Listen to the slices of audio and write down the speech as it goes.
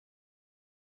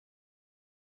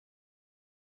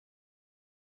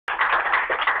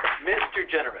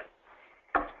Generett.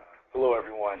 Hello,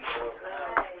 everyone.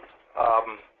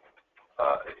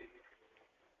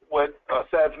 What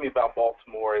saddens me about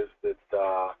Baltimore is that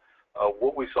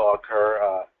what we saw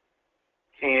occur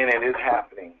can and is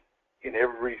happening in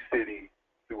every city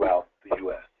throughout the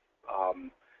U.S.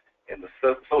 And the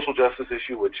social justice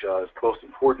issue, which is the most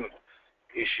important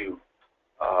issue,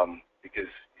 because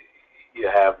you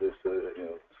have this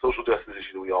social justice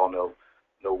issue that we all know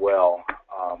well.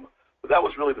 But that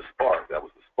was really the spark. That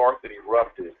was the spark that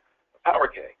erupted a power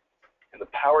cake. And the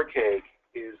power cake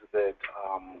is that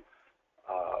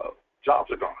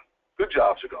jobs are gone. Good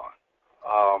jobs are gone.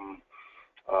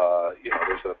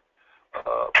 There's a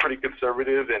pretty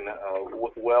conservative and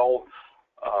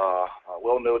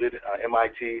well-noted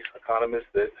MIT economist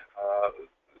that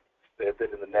said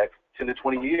that in the next 10 to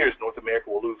 20 years, North America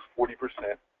will lose 40%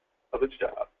 of its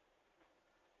jobs.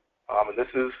 And this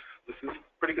is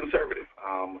pretty conservative.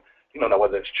 Now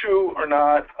whether that's true or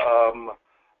not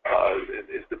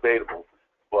is debatable.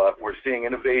 But we're seeing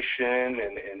innovation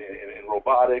and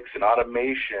robotics and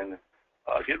automation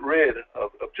get rid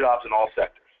of jobs in all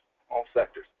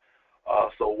sectors.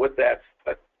 So what that's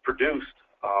produced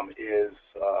is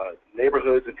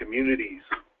neighborhoods and communities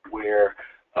where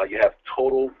you have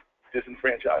total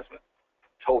disenfranchisement,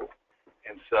 total.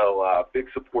 And so big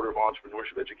supporter of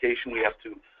entrepreneurship education. We have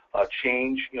to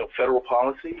change, federal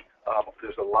policy.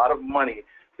 There's a lot of money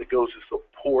that goes to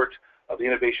support the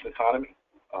innovation economy.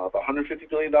 About $150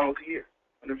 billion a year.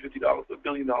 $150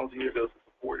 billion a year goes to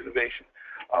support innovation.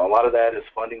 A lot of that is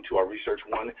funding to our Research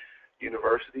One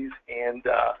universities, and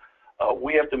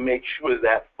we have to make sure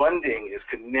that funding is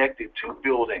connected to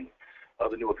building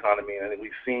the new economy. And I think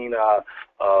we've seen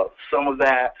some of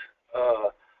that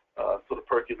sort of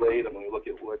percolate. And when we look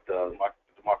at what the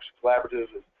Democracy Collaborative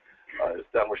is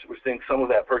done, we're seeing some of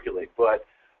that percolate. But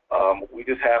we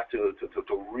just have to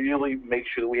really make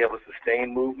sure that we have a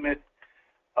sustained movement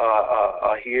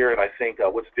here. And I think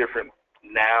what's different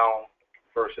now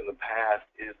versus in the past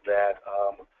is that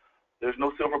there's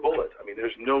no silver bullet. I mean,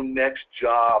 there's no next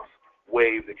jobs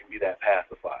wave that can be that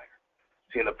pacifier.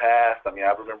 See, in the past, I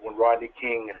remember when Rodney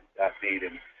King got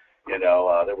beaten,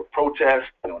 there were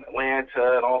protests, in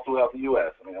Atlanta and all throughout the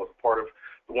U.S. I was a part of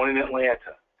the one in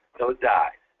Atlanta until it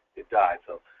died.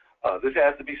 So this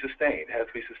has to be sustained. It has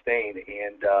to be sustained,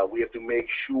 and we have to make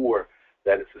sure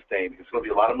that it's sustained. There's going to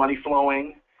be a lot of money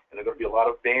flowing, and there's going to be a lot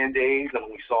of band-aids. And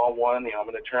when we saw one, I'm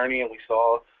an attorney, and we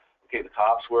saw, the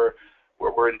cops were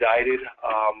indicted.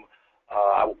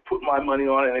 I will put my money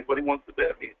on it, and anybody wants to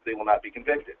bet me, they will not be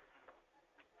convicted.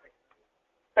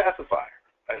 Pacifier.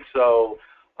 And so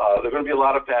there are going to be a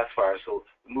lot of pacifiers. So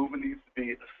the movement needs to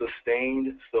be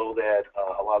sustained so that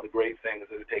a lot of the great things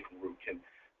that are taking root can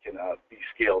be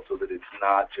scaled, so that it's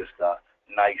not just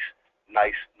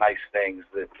nice things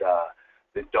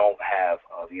that don't have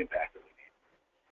the impact